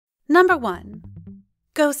Number 1.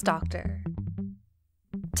 Ghost Doctor.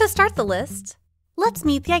 To start the list, let's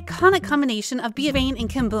meet the iconic combination of Bia and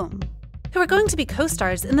Kim Boom, who are going to be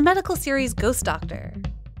co-stars in the medical series Ghost Doctor.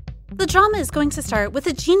 The drama is going to start with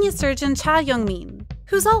a genius surgeon Cha Young-min,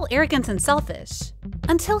 who's all arrogant and selfish,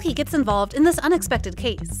 until he gets involved in this unexpected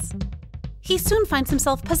case. He soon finds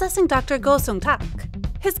himself possessing Dr. Go Sung-tak,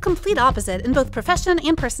 his complete opposite in both profession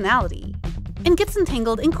and personality, and gets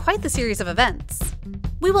entangled in quite the series of events.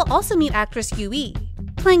 We will also meet actress Yu Yi,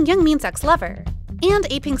 playing Young-min's ex-lover, and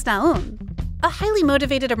Aping's Na-eun, a highly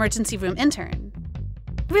motivated emergency room intern.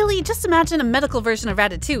 Really, just imagine a medical version of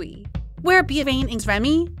Ratatouille, where Bia is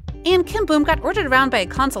Remy, and Kim Boom got ordered around by a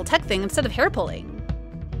console tech thing instead of hair pulling.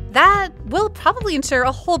 That will probably ensure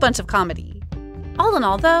a whole bunch of comedy. All in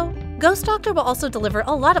all though, Ghost Doctor will also deliver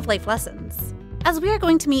a lot of life lessons, as we are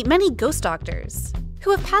going to meet many ghost doctors,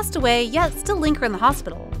 who have passed away yet still linger in the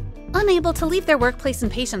hospital, unable to leave their workplace and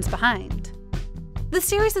patients behind. The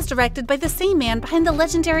series is directed by the same man behind the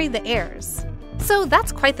legendary The Heirs, so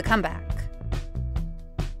that's quite the comeback.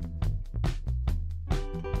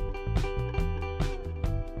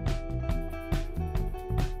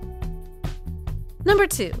 Number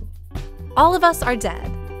 2. All of Us Are Dead.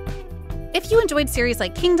 If you enjoyed series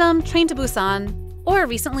like Kingdom, Train to Busan, or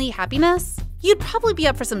recently Happiness, you'd probably be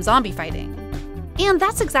up for some zombie fighting. And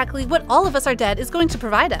that's exactly what All of Us Are Dead is going to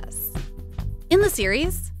provide us. In the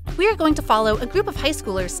series, we are going to follow a group of high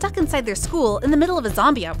schoolers stuck inside their school in the middle of a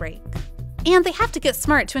zombie outbreak. And they have to get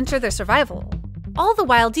smart to ensure their survival, all the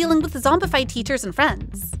while dealing with the zombified teachers and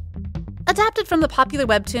friends. Adapted from the popular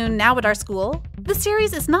webtoon Now at Our School, the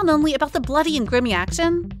series is not only about the bloody and grimy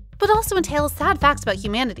action, but also entails sad facts about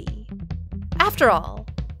humanity. After all,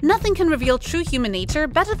 nothing can reveal true human nature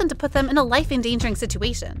better than to put them in a life-endangering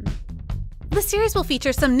situation. The series will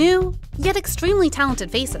feature some new, yet extremely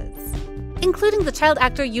talented faces, including the child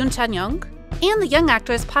actor Yoon Chan-young and the young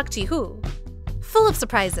actress Park Ji-hoo, full of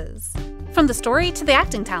surprises, from the story to the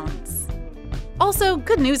acting talents. Also,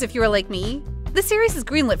 good news if you are like me, the series is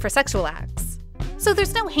greenlit for sexual acts, so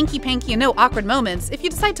there's no hanky-panky and no awkward moments if you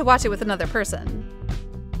decide to watch it with another person.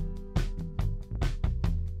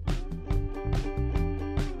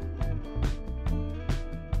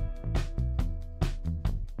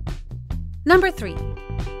 Number 3.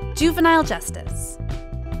 Juvenile Justice.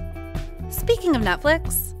 Speaking of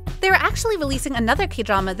Netflix, they're actually releasing another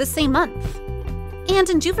K-drama this same month. And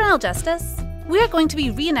in Juvenile Justice, we are going to be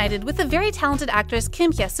reunited with the very talented actress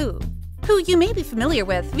Kim Hye-soo, who you may be familiar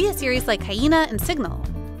with via series like Hyena and Signal.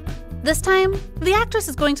 This time, the actress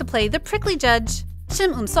is going to play the prickly judge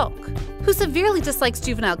Shim Un-sok, who severely dislikes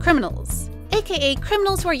juvenile criminals, aka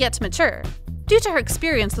criminals who are yet to mature, due to her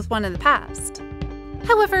experience with one in the past.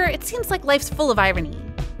 However, it seems like life's full of irony,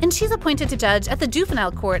 and she's appointed to judge at the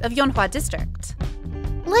juvenile court of Yeonhwa District.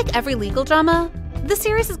 Like every legal drama, the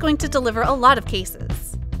series is going to deliver a lot of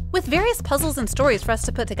cases, with various puzzles and stories for us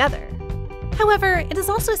to put together. However, it is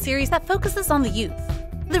also a series that focuses on the youth,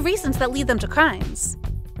 the reasons that lead them to crimes,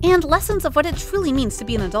 and lessons of what it truly means to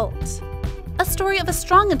be an adult. A story of a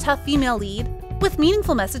strong and tough female lead, with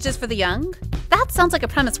meaningful messages for the young? That sounds like a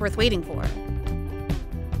premise worth waiting for.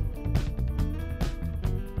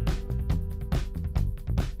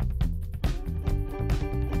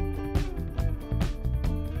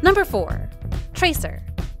 Number 4. Tracer.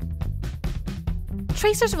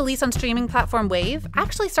 Tracer's release on streaming platform Wave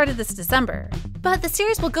actually started this December, but the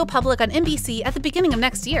series will go public on MBC at the beginning of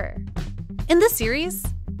next year. In this series,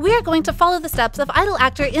 we are going to follow the steps of idol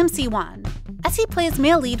actor Im Si-won, as he plays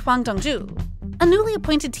male lead Hwang Dong-ju, a newly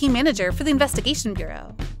appointed team manager for the Investigation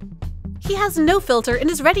Bureau. He has no filter and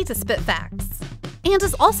is ready to spit facts, and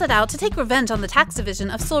is all set out to take revenge on the tax division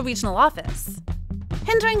of Seoul Regional Office.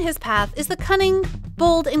 Hindering his path is the cunning,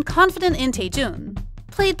 bold, and confident In Tae-jun,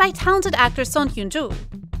 played by talented actor Son Hyun-joo.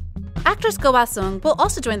 Actress Go Ah-sung will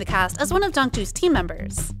also join the cast as one of Jung-ju's team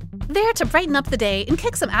members, there to brighten up the day and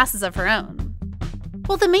kick some asses of her own.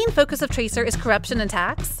 While the main focus of Tracer is corruption and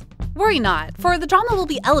tax, worry not, for the drama will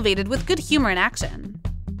be elevated with good humor and action.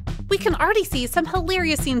 We can already see some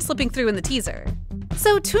hilarious scenes slipping through in the teaser,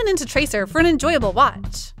 so tune into Tracer for an enjoyable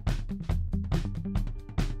watch.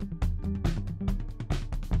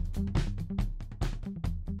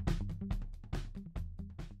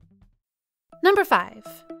 Number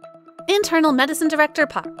 5. Internal Medicine Director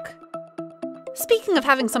Park. Speaking of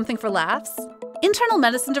having something for laughs, Internal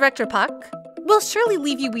Medicine Director Park will surely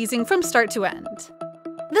leave you wheezing from start to end.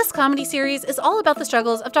 This comedy series is all about the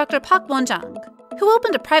struggles of Dr. Park Won-jang, who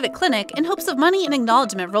opened a private clinic in hopes of money and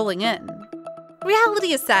acknowledgement rolling in.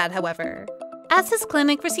 Reality is sad, however, as his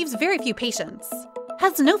clinic receives very few patients,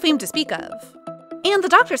 has no fame to speak of, and the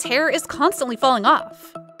doctor's hair is constantly falling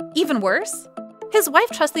off, Even worse, his wife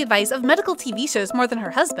trusts the advice of medical TV shows more than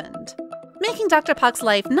her husband, making Dr. Park's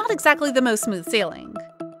life not exactly the most smooth sailing.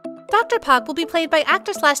 Dr. Park will be played by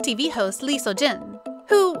actor/TV host Lee So-jin,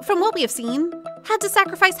 who, from what we have seen, had to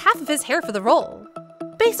sacrifice half of his hair for the role.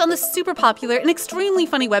 Based on the super popular and extremely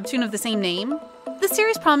funny webtoon of the same name, the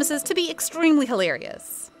series promises to be extremely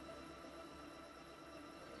hilarious.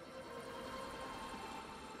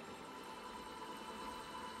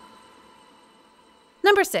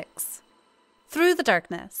 Number 6. Through the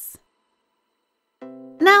Darkness.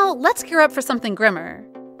 Now, let's gear up for something grimmer,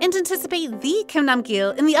 and anticipate the Kim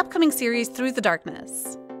Nam-gil in the upcoming series Through the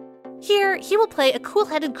Darkness. Here, he will play a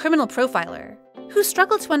cool-headed criminal profiler who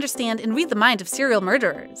struggled to understand and read the mind of serial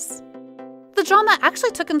murderers. The drama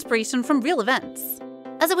actually took inspiration from real events,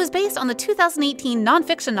 as it was based on the 2018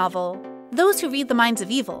 non-fiction novel Those Who Read the Minds of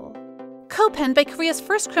Evil, co-penned by Korea's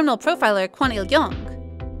first criminal profiler Kwon Il-young,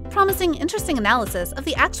 promising interesting analysis of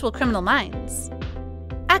the actual criminal minds.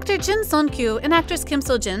 Actor Jin Son-kyu and actress Kim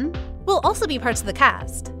So-jin will also be parts of the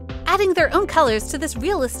cast, adding their own colors to this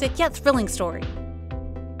realistic yet thrilling story.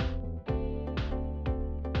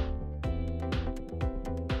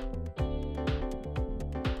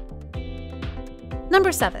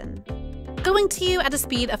 Number 7. Going to you at a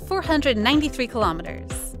speed of 493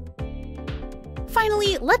 kilometers.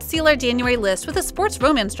 Finally, let's seal our January list with a sports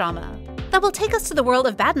romance drama that will take us to the world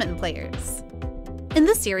of badminton players. In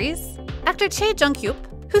this series, actor Chae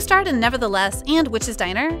Jung-hyup, who starred in Nevertheless and Witch's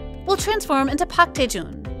Diner, will transform into Park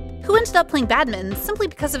Tae-jun, who ended up playing badminton simply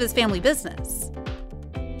because of his family business.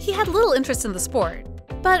 He had little interest in the sport,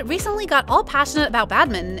 but recently got all passionate about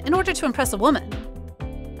badminton in order to impress a woman.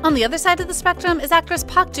 On the other side of the spectrum is actress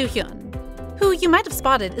Park Joo-hyun, who you might have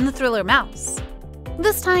spotted in the thriller Mouse.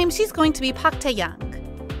 This time, she's going to be Park Tae-yang,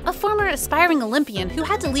 a former aspiring Olympian who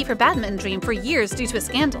had to leave her badminton dream for years due to a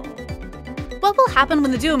scandal. What will happen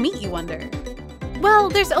when the duo meet, you wonder? Well,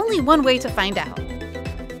 there's only one way to find out.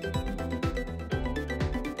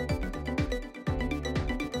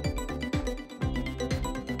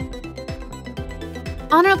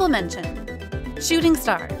 Honorable mention: Shooting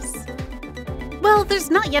Stars. Well, there's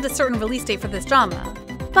not yet a certain release date for this drama,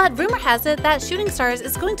 but rumor has it that Shooting Stars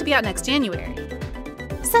is going to be out next January.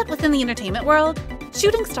 Set within the entertainment world,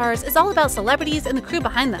 Shooting Stars is all about celebrities and the crew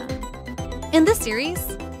behind them. In this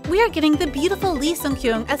series, we are getting the beautiful Lee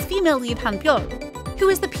Sung-kyung as female lead Han Byul, who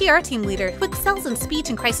is the PR team leader who excels in speech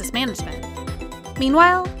and crisis management.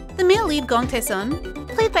 Meanwhile, the male lead Gong Tae-sun,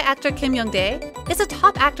 played by actor Kim Young-dae, is a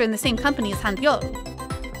top actor in the same company as Han Byul.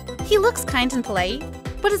 He looks kind and polite,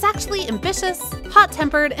 but is actually ambitious,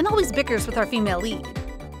 hot-tempered, and always bickers with our female lead.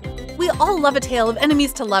 We all love a tale of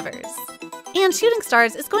enemies to lovers, and Shooting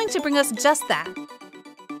Stars is going to bring us just that.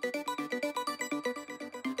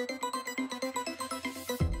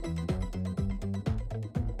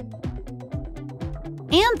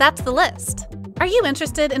 And that's the list. Are you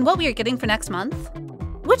interested in what we are getting for next month?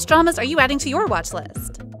 Which dramas are you adding to your watch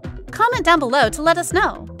list? Comment down below to let us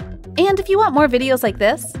know. And if you want more videos like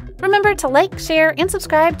this, remember to like, share, and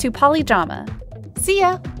subscribe to bbalidrama. See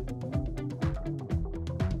ya!